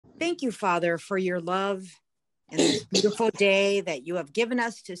Thank you, Father, for your love and this beautiful day that you have given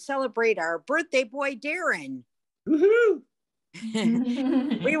us to celebrate our birthday boy, Darren. Woohoo!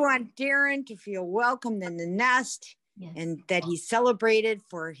 We want Darren to feel welcomed in the nest, yes, and that he's celebrated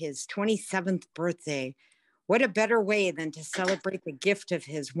for his 27th birthday. What a better way than to celebrate the gift of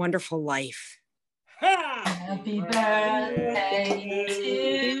his wonderful life. Happy birthday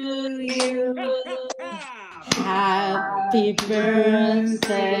to you. Happy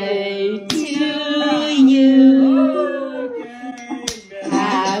birthday to you.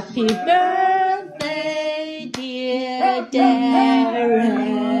 Happy birthday, dear Darren.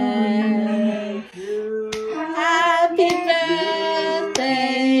 Happy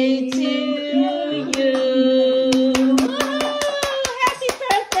birthday to you. Happy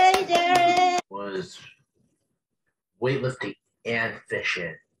birthday, Darren. Was weightlifting and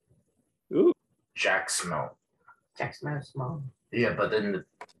fishing. Ooh. Jack Small. Jack Small. Yeah, but then the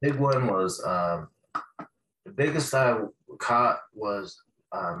big one was the biggest I caught was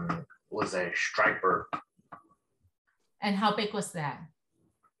a striper. And how big was that?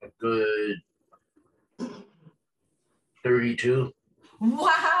 A good 32. Wow!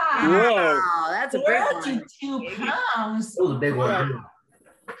 Wow, that's a big one. 32 pounds. It was a big one.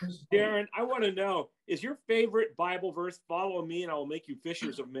 Darren, I want to know, is your favorite Bible verse, follow me and I will make you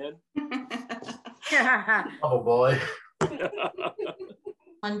fishers of men? Oh boy.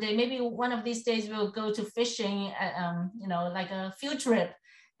 One day, maybe one of these days we'll go to fishing, like a field trip,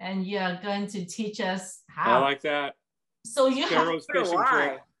 and you're going to teach us how. I like that. So you Sparrow's fishing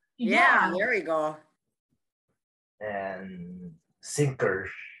trip. Yeah, there you go. And sinkers.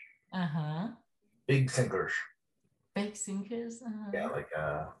 Uh-huh. Big sinkers. Big sinkers? Yeah, like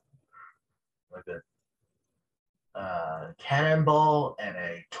a cannonball and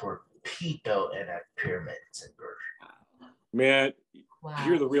a torpedo and a pyramid sinker. Man, wow.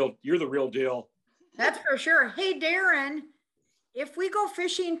 You're the real deal. That's for sure. Hey, Darren, if we go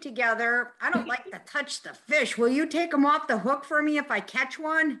fishing together, I don't like to touch the fish. Will you take them off the hook for me if I catch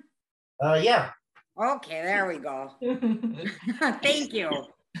one? Yeah. Okay, there we go. Thank you.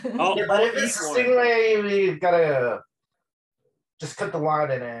 Yeah, but if it's a stingray, we gotta just cut the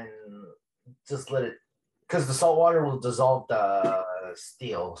line and then just let it, because the salt water will dissolve the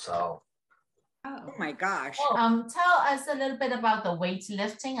steel. So. Oh my gosh. Tell us a little bit about the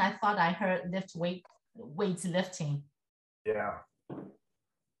weightlifting. I thought I heard weightlifting. Yeah.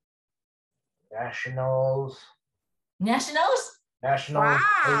 Nationals. Nationals? Nationals. Wow.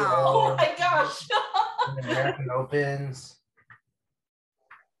 Oh my gosh. American Opens.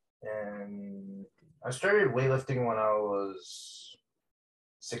 And I started weightlifting when I was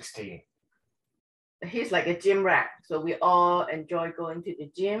 16. He's like a gym rat. So we all enjoy going to the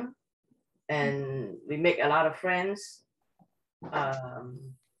gym. And we make a lot of friends. And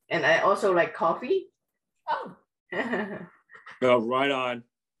I also like coffee. Oh. Oh, right on.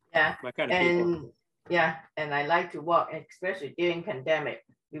 Yeah. My kind of people. Yeah, and I like to walk, especially during pandemic.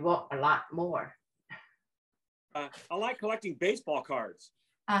 We walk a lot more. I like collecting baseball cards.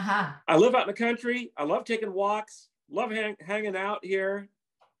 Uh-huh. I live out in the country. I love taking walks. Love hanging out here.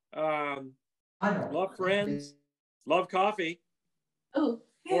 Love friends. Love coffee. Oh.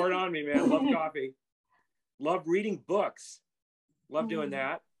 Pour it on me, man. Love coffee. Love reading books. Love doing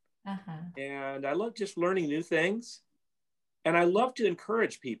that. Uh-huh. And I love just learning new things. And I love to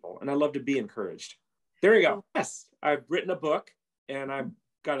encourage people. And I love to be encouraged. There you go. Yes, I've written a book. And I've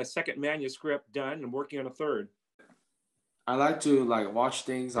got a second manuscript done. And I'm working on a third. I like to watch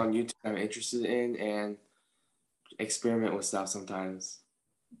things on YouTube I'm interested in and experiment with stuff sometimes.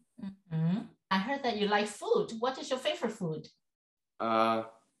 Mm-hmm. I heard that you like food. What is your favorite food?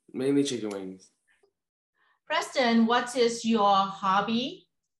 Mainly chicken wings. Preston, what is your hobby?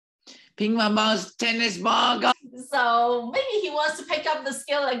 Ping pong balls, tennis ball. So maybe he wants to pick up the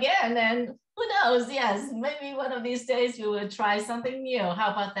skill again, and who knows? Yes, maybe one of these days we will try something new.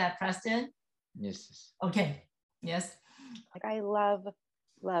 How about that, Preston? Yes. Okay. Yes. I love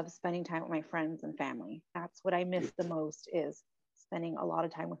spending time with my friends and family. That's what I miss the most, is spending a lot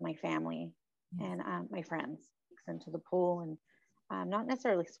of time with my family and my friends. Into the pool and not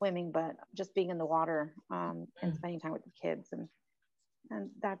necessarily swimming, but just being in the water and spending time with the kids, and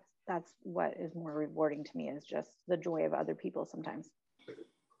that's what is more rewarding to me, is just the joy of other people sometimes.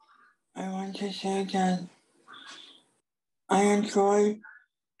 I want to say that I enjoy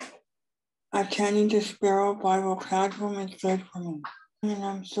attending the Sparrowsbible classroom. It's good for me, and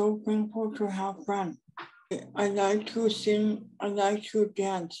I'm so thankful to have fun. I like to sing. I like to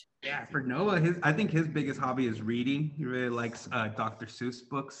dance. Yeah, for Noah, I think his biggest hobby is reading. He really likes Dr. Seuss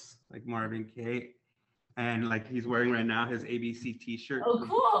books, like Marvin Gaye. And like he's wearing right now his ABC t-shirt. Oh,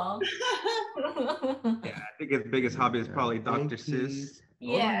 cool. Yeah, I think his biggest hobby is probably Dr. Seuss.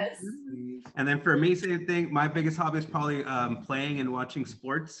 Yes. And then for me, same thing. My biggest hobby is probably playing and watching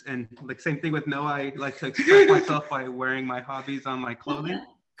sports. And like same thing with Noah, I like to express myself by wearing my hobbies on my clothing.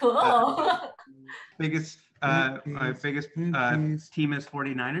 Cool. My biggest team is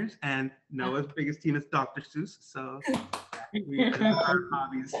 49ers, and Noah's biggest team is Dr. Seuss. So we are our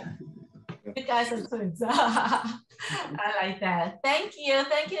hobbies. You guys are twins. I like that. Thank you,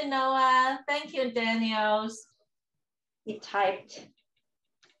 Noah. Thank you, Daniels. He typed.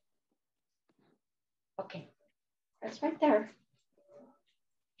 Okay, that's right there.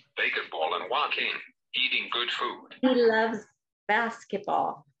 Basketball and walking, eating good food. He loves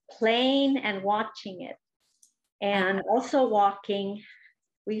basketball, playing and watching it, and also walking.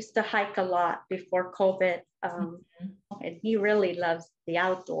 We used to hike a lot before COVID, and he really loves the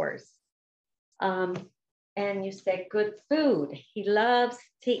outdoors. And you said good food. He loves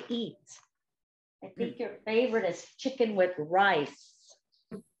to eat. I think your favorite is chicken with rice.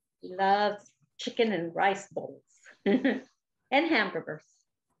 He loves chicken and rice bowls and hamburgers.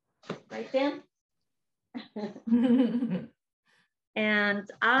 Right, Dan? And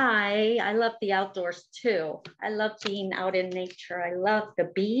I love the outdoors too. I love being out in nature. I love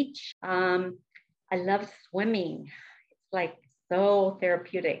the beach. I love swimming. It's like so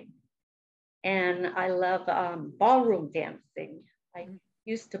therapeutic. And I love ballroom dancing. I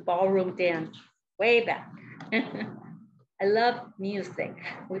used to ballroom dance way back. I love music.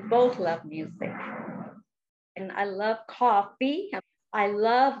 We both love music. And I love coffee. I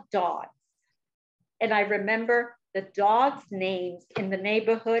love dogs. And I remember the dogs' names in the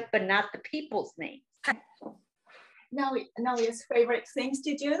neighborhood, but not the people's names. Now it's favorite things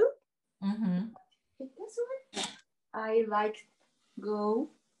to do. Mm-hmm. This one, I like go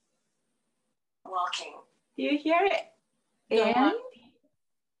walking. Do you hear it? And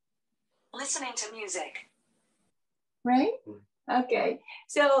listening to music. Right? Okay.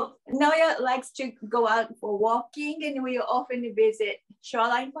 So Naoya likes to go out for walking, and we often visit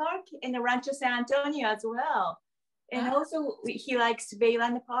Shoreline Park and Rancho San Antonio as well. And also he likes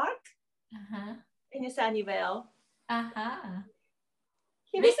Bayland Park in Sunnyvale.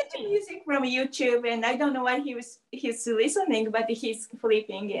 He listens to music from YouTube, and I don't know what he's listening, but he's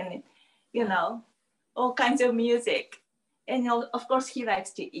flipping and all kinds of music. And of course he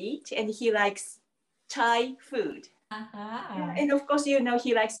likes to eat, and he likes Thai food. And of course,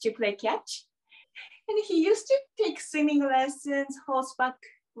 he likes to play catch. And he used to take swimming lessons, horseback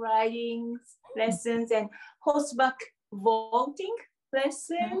riding lessons, and horseback vaulting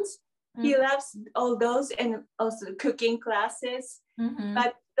lessons. He loves all those, and also cooking classes.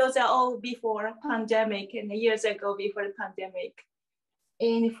 But those are all before pandemic, and years ago before the pandemic.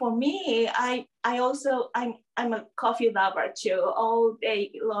 And for me, I'm a coffee lover too. All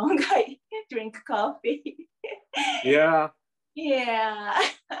day long, I drink coffee. Yeah. Yeah.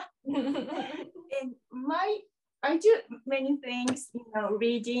 And I do many things,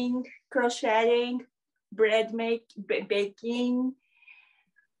 reading, crocheting, baking.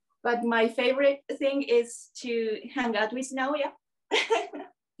 But my favorite thing is to hang out with Naoya.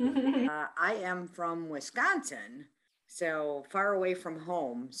 I am from Wisconsin, so far away from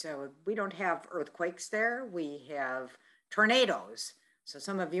home. So we don't have earthquakes there. We have tornadoes. So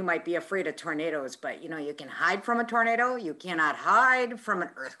some of you might be afraid of tornadoes, but you can hide from a tornado. You cannot hide from an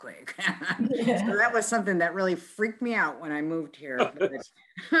earthquake. So that was something that really freaked me out when I moved here.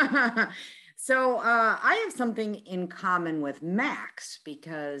 So I have something in common with Max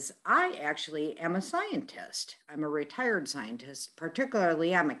because I actually am a scientist. I'm a retired scientist.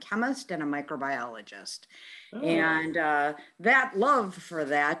 Particularly, I'm a chemist and a microbiologist. And that love for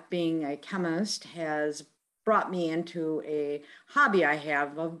that, being a chemist, has brought me into a hobby I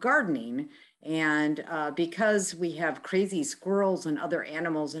have of gardening. And because we have crazy squirrels and other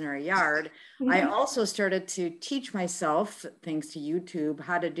animals in our yard, I also started to teach myself, thanks to YouTube,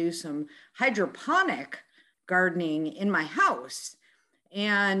 how to do some hydroponic gardening in my house.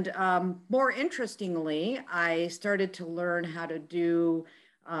 And more interestingly, I started to learn how to do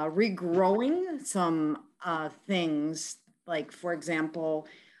regrowing some things, like, for example,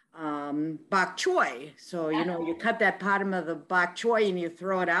 bok choy. So, you cut that bottom of the bok choy and you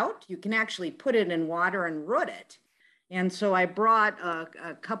throw it out. You can actually put it in water and root it. And so I brought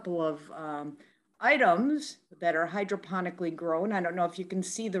a couple of items that are hydroponically grown. I don't know if you can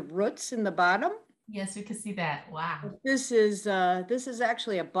see the roots in the bottom. Yes, we can see that. Wow. This is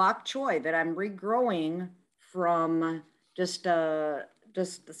actually a bok choy that I'm regrowing from just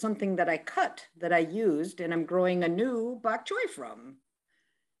something that I cut that I used, and I'm growing a new bok choy from.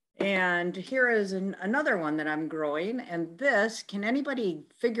 And here is another one that I'm growing. And this, can anybody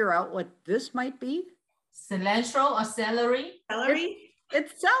figure out what this might be? Cilantro or celery? Celery?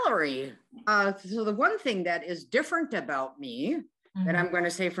 It's celery. So the one thing that is different about me that I'm going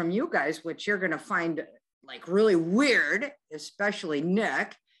to say from you guys, which you're going to find like really weird, especially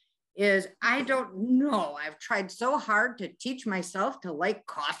Nick, is I don't know. I've tried so hard to teach myself to like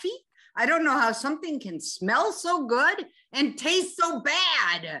coffee. I don't know how something can smell so good and taste so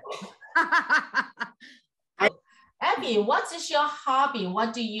bad. Abby, what is your hobby?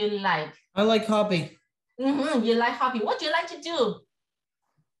 What do you like? I like hobby. You like hobby. What do you like to do?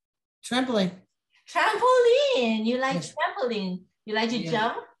 Trampoline. Trampoline. You like trampoline. You like to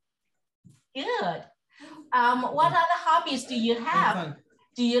jump? Good. What other hobbies do you have?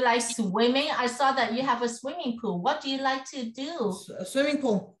 Do you like swimming? I saw that you have a swimming pool. What do you like to do? A swimming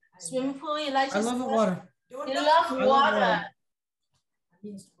pool. Swimming pool, you like to I love the water. You love water.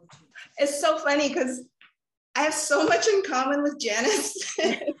 It's so funny because I have so much in common with Janice.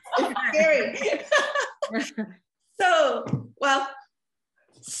 It's scary. So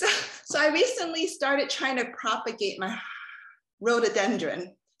I recently started trying to propagate my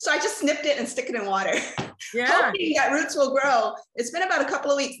rhododendron. So I just snipped it and stick it in water. Yeah. Hoping that roots will grow. It's been about a couple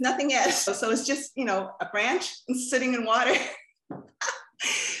of weeks, nothing yet. So it's just, a branch and sitting in water.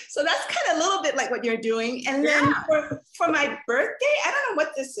 So that's kind of a little bit like what you're doing. And then for my birthday, I don't know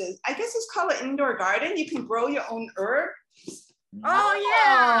what this is. I guess it's called an indoor garden. You can grow your own herb. Oh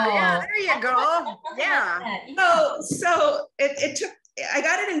yeah, there you go. Yeah. So it took, I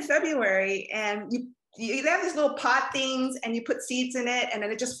got it in February, and you have these little pot things and you put seeds in it, and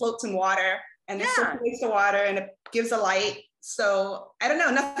then it just floats in water, and it circulates the water and it gives a light. So I don't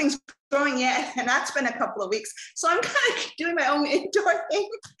know, nothing's growing yet, and that's been a couple of weeks. So I'm kind of doing my own indoor thing,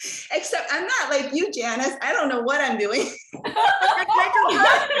 except I'm not like you, Janice. I don't know what I'm doing. I'm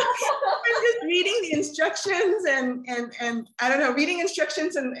just reading the instructions and I don't know, reading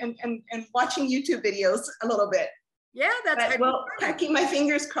instructions and watching YouTube videos a little bit. Yeah, that's well, I keep my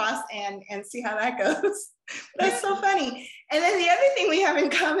fingers crossed and see how that goes. That's so funny. And then the other thing we have in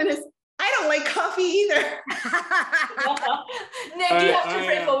common is I don't like coffee either. Nick, you have to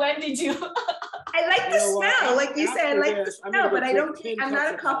pray for Wendy too. I like the smell, like you said, I like the smell, but I'm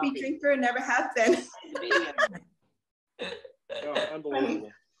not a coffee drinker, never have been. Unbelievable.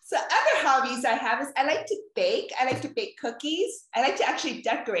 So other hobbies I have is I like to bake. I like to bake cookies. I like to actually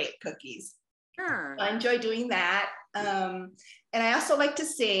decorate cookies. Sure. I enjoy doing that. And I also like to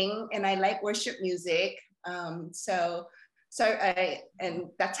sing, and I like worship music. And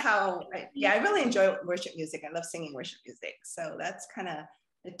that's how, I really enjoy worship music. I love singing worship music. So that's kind of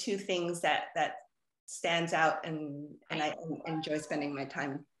the two things that stands out and I enjoy spending my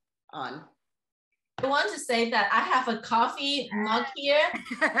time on. I want to say that I have a coffee mug here.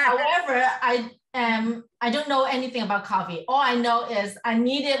 However, I don't know anything about coffee. All I know is I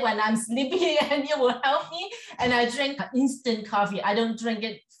need it when I'm sleepy and it will help me. And I drink instant coffee. I don't drink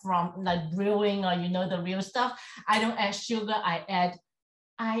it from like brewing or the real stuff. I don't add sugar. I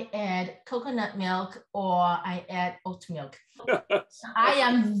add coconut milk or I add oat milk. I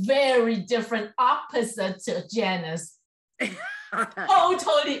am very different, opposite to Janice.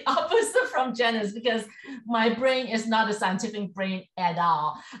 Totally opposite from Janice, because my brain is not a scientific brain at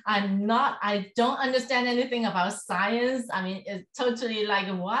all. I don't understand anything about science. I mean, it's totally like,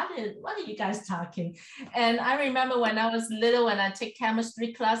 what are you guys talking? And I remember when I was little, when I take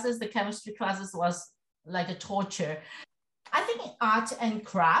chemistry classes, the chemistry classes was like a torture. I think art and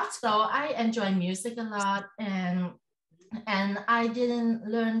craft. So I enjoy music a lot, and I didn't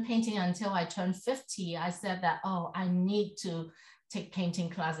learn painting until I turned 50. I said that, I need to take painting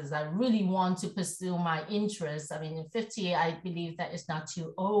classes. I really want to pursue my interests. I mean, in 50, I believe that it's not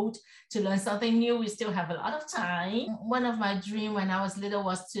too old to learn something new. We still have a lot of time. One of my dreams when I was little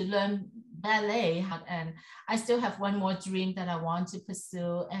was to learn ballet. And I still have one more dream that I want to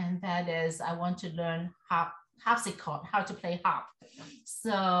pursue. And that is I want to learn harpsichord, how to play harp.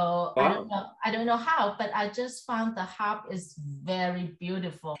 So I don't know how, but I just found the harp is very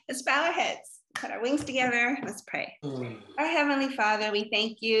beautiful. Let's bow our heads, put our wings together. Let's pray. Our Heavenly Father, we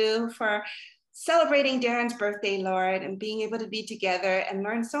thank you for celebrating Darren's birthday, Lord, and being able to be together and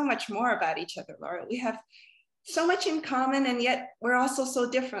learn so much more about each other, Lord. We have so much in common, and yet we're also so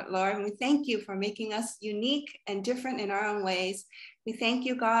different, Lord. And we thank you for making us unique and different in our own ways. We thank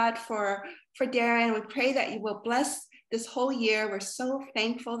you, God, for Darren. We pray that you will bless this whole year. We're so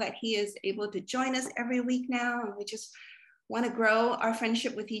thankful that he is able to join us every week now. And we just want to grow our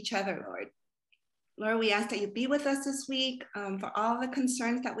friendship with each other, Lord. Lord, we ask that you be with us this week for all the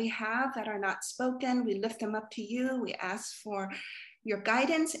concerns that we have that are not spoken. We lift them up to you. We ask for your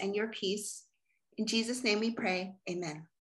guidance, and your peace. In Jesus' name we pray, amen.